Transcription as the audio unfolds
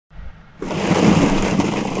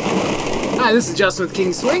Hi, this is Justin with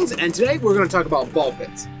King Swings, and today we're going to talk about ball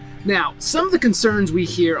pits. Now, some of the concerns we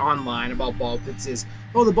hear online about ball pits is,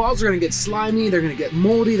 oh, the balls are going to get slimy, they're going to get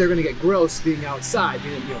moldy, they're going to get gross being outside,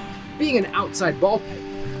 being an outside ball pit.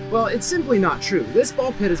 Well, it's simply not true. This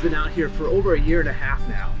ball pit has been out here for over a year and a half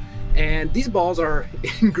now, and these balls are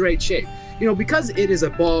in great shape. Because it is a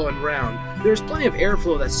ball and round, there's plenty of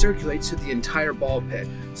airflow that circulates through the entire ball pit.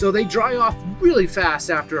 So they dry off really fast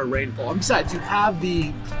after a rainfall. And besides, you have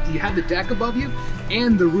the deck above you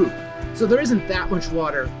and the roof. So there isn't that much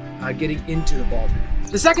water getting into the ball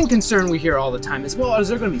pit. The second concern we hear all the time is, well, is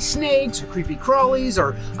there going to be snakes or creepy crawlies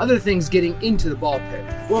or other things getting into the ball pit?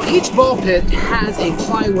 Well, each ball pit has a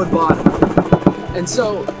plywood bottom. And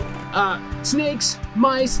so snakes,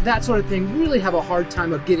 mice, that sort of thing really have a hard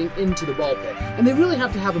time of getting into the ball pit. And they really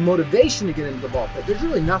have to have a motivation to get into the ball pit. There's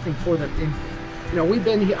really nothing for them in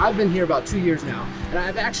here. I've been here about 2 years now, and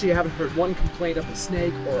I haven't heard one complaint of a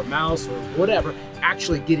snake or a mouse or whatever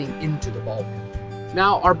actually getting into the ball pit.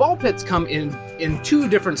 Now, our ball pits come in two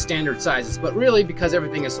different standard sizes, but really because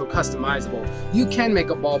everything is so customizable, you can make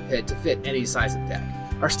a ball pit to fit any size of deck.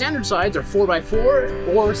 Our standard size are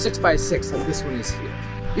 4x4 or 6x6, like this one is here.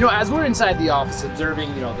 As we're inside the office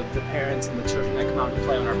observing, the parents and the children that come out to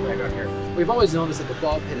play on our playground here, we've always noticed that the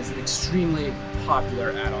ball pit is an extremely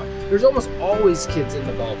popular add-on. There's almost always kids in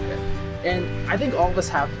the ball pit. And I think all of us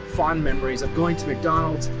have fond memories of going to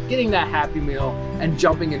McDonald's, getting that Happy Meal, and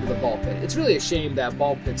jumping into the ball pit. It's really a shame that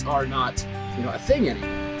ball pits are not, a thing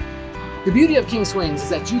anymore. The beauty of King Swings is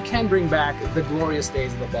that you can bring back the glorious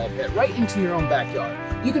days of the ball pit right into your own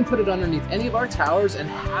backyard. You can put it underneath any of our towers and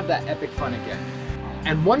have that epic fun again.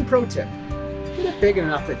 And one pro tip, get it big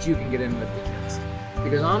enough that you can get in with the kids.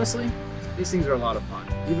 Because honestly, these things are a lot of fun,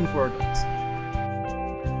 even for adults.